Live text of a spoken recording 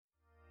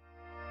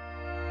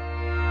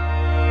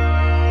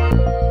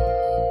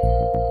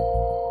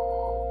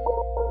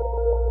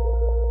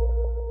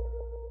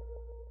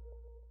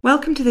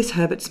Welcome to this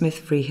Herbert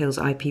Smith Freehills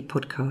IP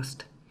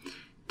podcast.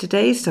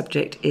 Today's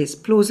subject is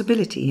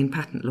plausibility in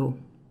patent law.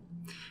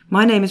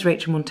 My name is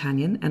Rachel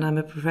Montagnon and I'm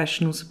a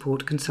professional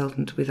support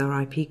consultant with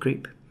our IP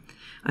group.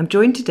 I'm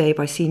joined today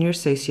by Senior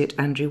Associate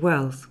Andrew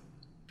Wells.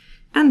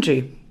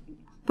 Andrew,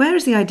 where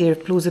has the idea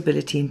of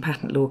plausibility in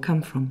patent law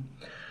come from?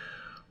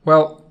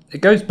 Well, it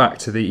goes back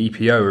to the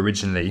EPO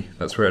originally.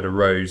 That's where it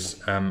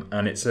arose,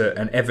 and it's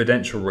an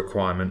evidential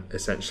requirement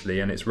essentially,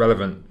 and it's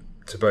relevant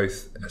to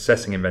both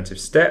assessing inventive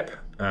step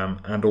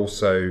and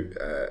also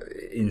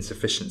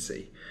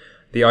insufficiency.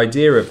 The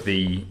idea of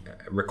the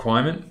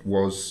requirement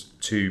was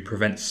to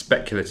prevent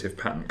speculative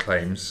patent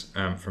claims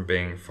from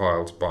being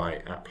filed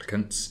by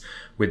applicants,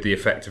 with the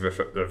effect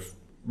of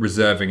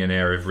reserving an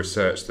area of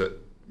research that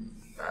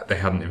they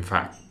hadn't in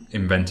fact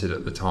invented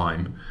at the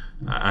time,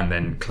 and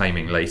then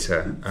claiming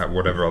later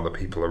whatever other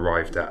people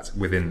arrived at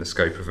within the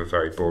scope of a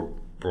very broad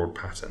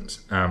patent.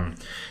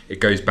 It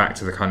goes back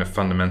to the kind of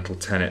fundamental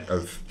tenet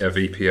of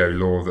EPO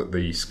law that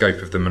the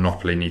scope of the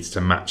monopoly needs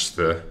to match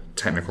the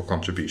technical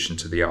contribution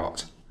to the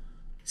art.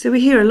 So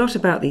we hear a lot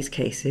about these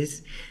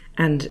cases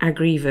and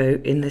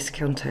agrevo in this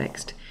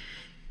context.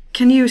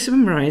 Can you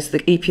summarise the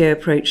EPO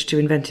approach to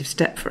inventive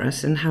step for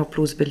us and how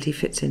plausibility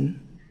fits in?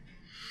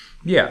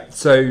 Yeah,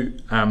 so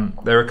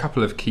there are a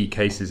couple of key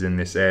cases in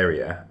this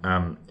area.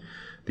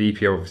 The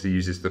EPO obviously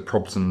uses the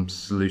problem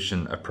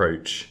solution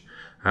approach,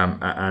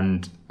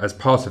 and as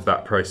part of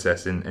that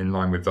process, in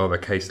line with other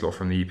case law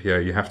from the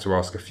EPO, you have to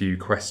ask a few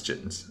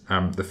questions.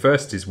 The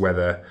first is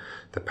whether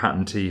the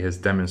patentee has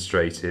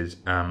demonstrated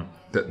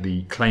that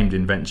the claimed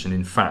invention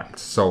in fact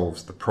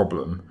solves the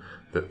problem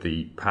that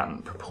the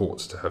patent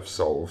purports to have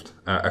solved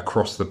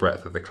across the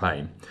breadth of the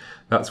claim.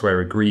 That's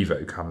where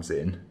agrevo comes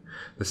in.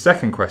 The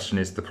second question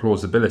is the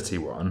plausibility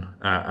one,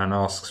 and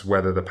asks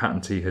whether the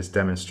patentee has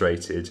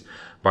demonstrated,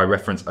 by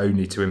reference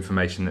only to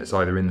information that's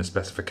either in the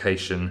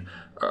specification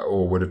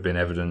or would have been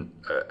evident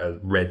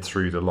read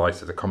through the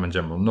light of the common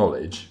general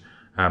knowledge,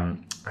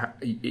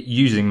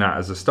 using that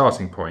as a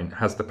starting point,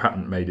 has the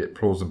patent made it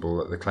plausible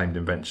that the claimed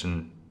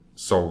invention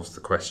solves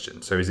the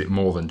question? So is it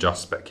more than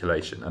just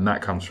speculation? And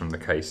that comes from the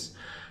case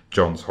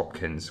Johns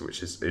Hopkins,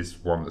 which is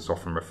one that's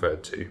often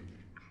referred to.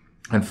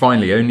 And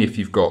finally, only if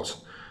you've got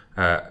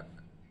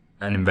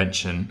an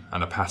invention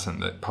and a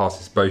patent that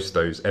passes both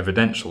those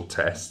evidential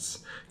tests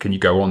can you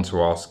go on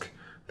to ask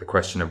the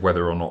question of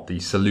whether or not the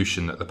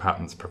solution that the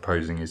patent's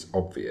proposing is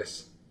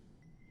obvious.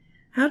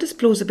 How does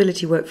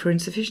plausibility work for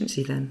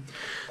insufficiency then?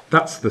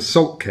 That's the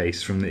SALT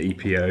case from the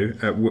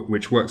EPO,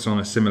 which works on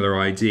a similar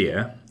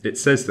idea. It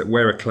says that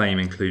where a claim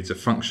includes a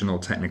functional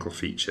technical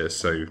feature,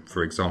 so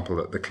for example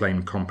that the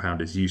claimed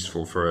compound is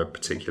useful for a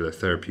particular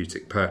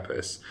therapeutic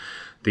purpose,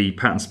 the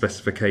patent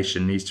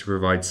specification needs to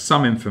provide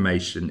some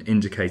information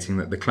indicating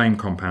that the claimed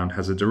compound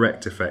has a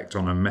direct effect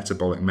on a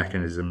metabolic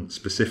mechanism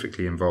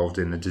specifically involved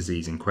in the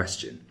disease in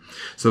question.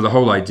 So the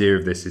whole idea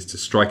of this is to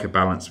strike a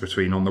balance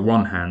between, on the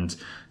one hand,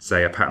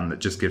 say a patent that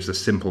just gives a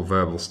simple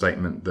verbal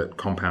statement that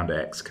compound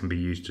X can be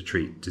used to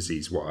treat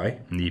disease Y,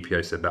 and the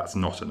EPO said that's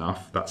not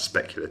enough, that's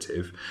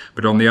speculative.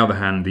 But on the other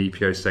hand, the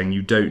EPO is saying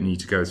you don't need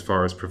to go as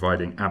far as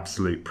providing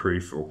absolute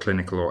proof or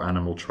clinical or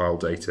animal trial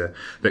data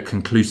that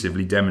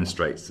conclusively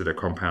demonstrates that a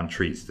compound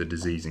treats the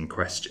disease in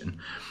question,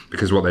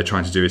 because what they're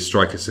trying to do is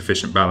strike a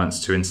sufficient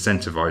balance to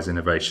incentivize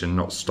innovation,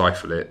 not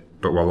stifle it,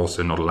 but while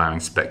also not allowing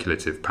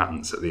speculative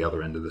patents at the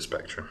other end of the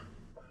spectrum.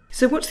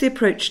 So what's the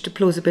approach to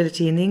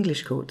plausibility in the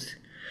English courts?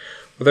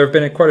 Well, there have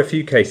been quite a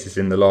few cases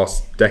in the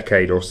last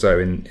decade or so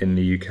in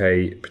the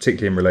UK,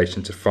 particularly in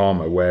relation to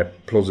pharma, where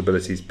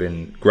plausibility has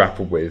been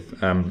grappled with.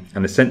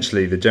 And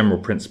essentially the general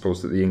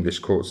principles that the English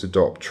courts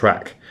adopt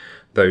track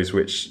those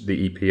which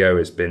the EPO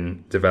has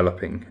been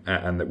developing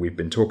and that we've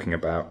been talking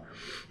about.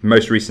 The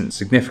most recent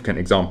significant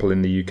example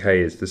in the UK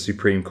is the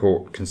Supreme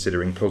Court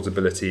considering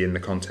plausibility in the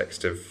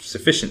context of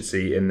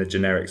sufficiency in the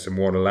generics and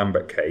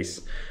Warner-Lambert case,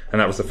 and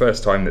that was the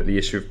first time that the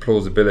issue of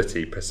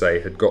plausibility per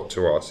se had got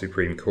to our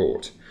Supreme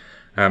Court.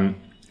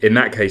 In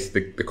that case,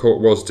 the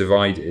court was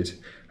divided,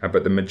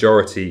 but the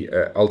majority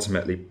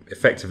ultimately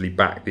effectively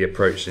backed the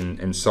approach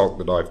in SALT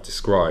that I've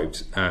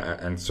described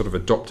and sort of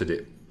adopted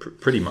it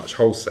pretty much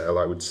wholesale,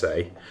 I would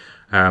say.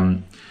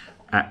 And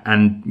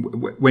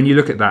when you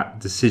look at that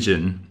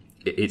decision,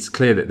 it's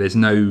clear that there's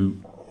no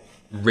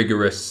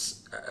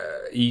rigorous,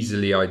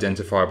 easily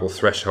identifiable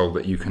threshold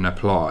that you can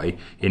apply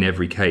in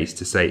every case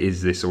to say,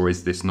 is this or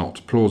is this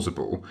not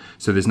plausible?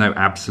 So there's no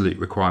absolute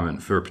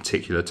requirement for a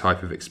particular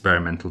type of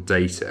experimental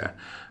data.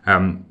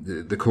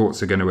 The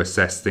courts are going to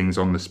assess things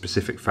on the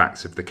specific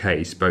facts of the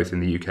case, both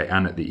in the UK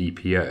and at the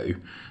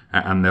EPO,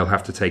 and they'll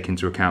have to take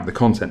into account the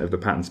content of the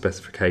patent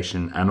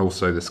specification and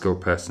also the skilled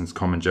person's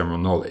common general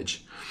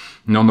knowledge.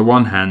 And on the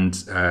one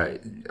hand,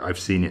 I've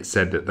seen it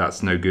said that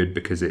that's no good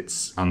because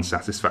it's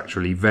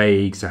unsatisfactorily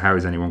vague, so how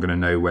is anyone going to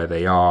know where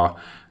they are?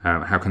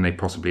 How can they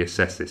possibly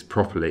assess this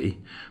properly?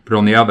 But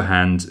on the other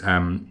hand,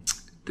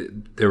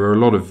 there are a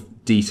lot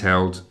of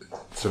detailed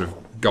sort of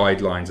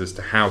guidelines as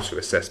to how to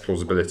assess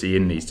plausibility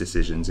in these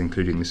decisions,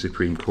 including the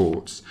Supreme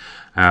Court's.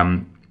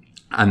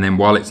 And then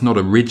while it's not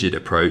a rigid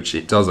approach,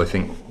 it does, I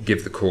think,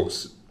 give the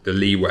courts the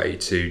leeway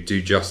to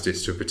do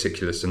justice to a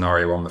particular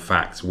scenario on the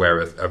facts where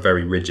a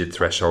very rigid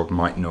threshold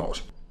might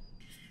not.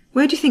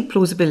 Where do you think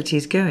plausibility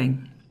is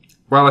going?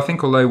 Well, I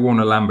think although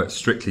Warner-Lambert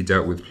strictly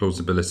dealt with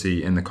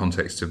plausibility in the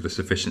context of the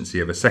sufficiency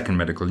of a second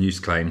medical use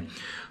claim,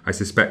 I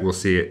suspect we'll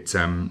see it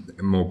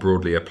more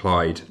broadly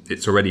applied.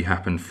 It's already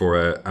happened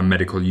for a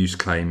medical use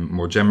claim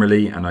more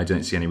generally, and I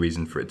don't see any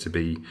reason for it to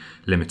be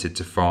limited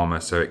to pharma,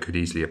 so it could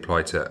easily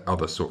apply to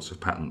other sorts of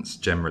patents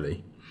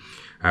generally.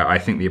 I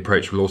think the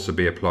approach will also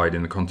be applied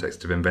in the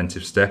context of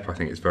inventive step. I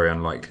think it's very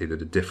unlikely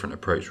that a different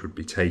approach would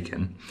be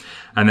taken.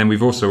 And then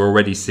we've also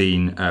already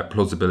seen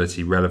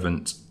plausibility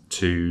relevant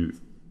to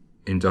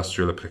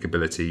industrial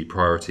applicability,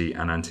 priority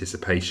and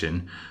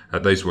anticipation.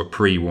 Those were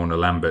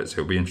pre-Warner-Lambert, so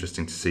it'll be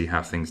interesting to see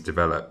how things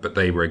develop. But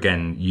they were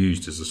again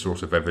used as a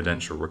sort of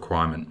evidential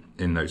requirement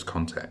in those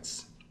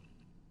contexts.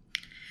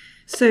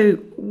 So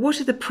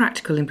what are the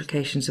practical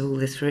implications of all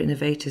this for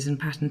innovators and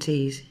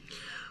patentees?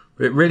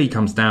 It really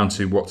comes down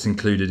to what's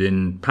included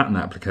in patent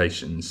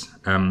applications.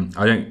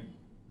 I don't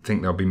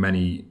think there'll be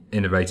many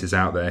innovators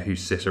out there who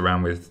sit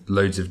around with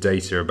loads of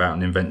data about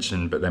an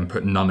invention but then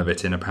put none of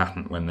it in a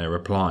patent when they're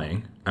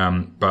applying.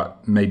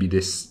 But maybe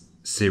this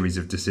series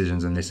of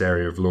decisions in this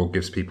area of law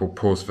gives people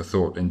pause for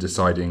thought in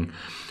deciding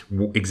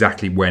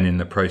exactly when in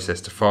the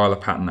process to file a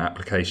patent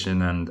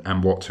application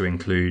and what to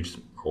include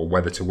or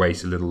whether to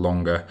wait a little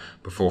longer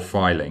before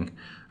filing.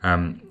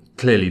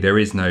 Clearly, there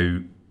is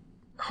no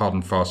hard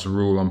and fast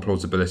rule on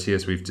plausibility,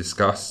 as we've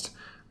discussed.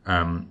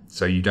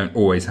 So you don't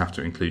always have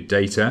to include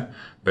data,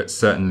 but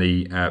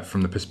certainly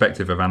from the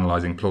perspective of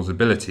analysing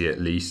plausibility at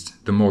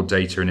least, the more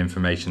data and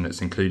information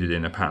that's included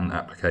in a patent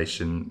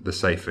application, the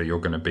safer you're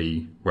going to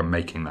be when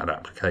making that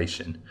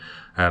application.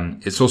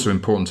 It's also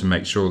important to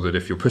make sure that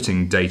if you're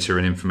putting data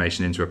and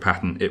information into a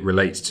patent, it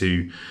relates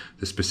to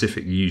the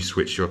specific use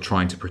which you're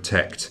trying to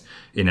protect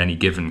in any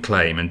given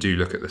claim, and do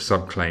look at the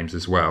subclaims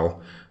as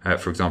well,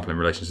 for example, in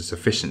relation to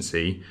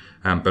sufficiency,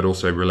 but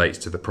also relates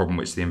to the problem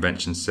which the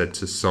invention's said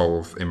to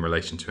solve in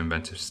relation to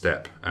inventive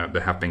step.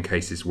 There have been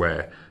cases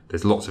where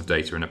there's lots of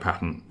data in a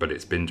patent, but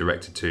it's been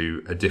directed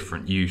to a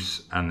different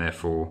use, and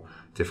therefore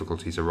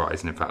difficulties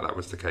arise. And in fact, that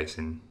was the case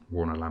in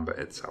Warner-Lambert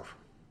itself.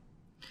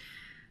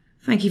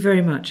 Thank you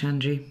very much,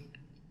 Andrew.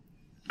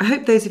 I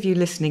hope those of you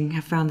listening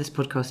have found this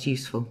podcast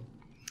useful.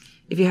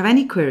 If you have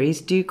any queries,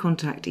 do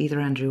contact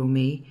either Andrew or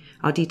me.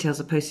 Our details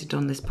are posted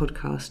on this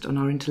podcast on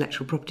our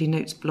Intellectual Property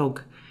Notes blog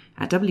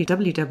at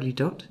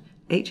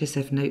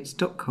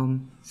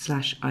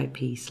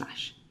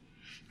www.hsfnotes.com/IP/.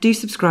 Do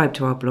subscribe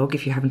to our blog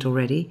if you haven't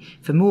already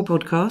for more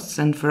podcasts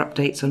and for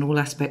updates on all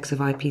aspects of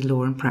IP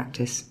law and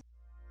practice.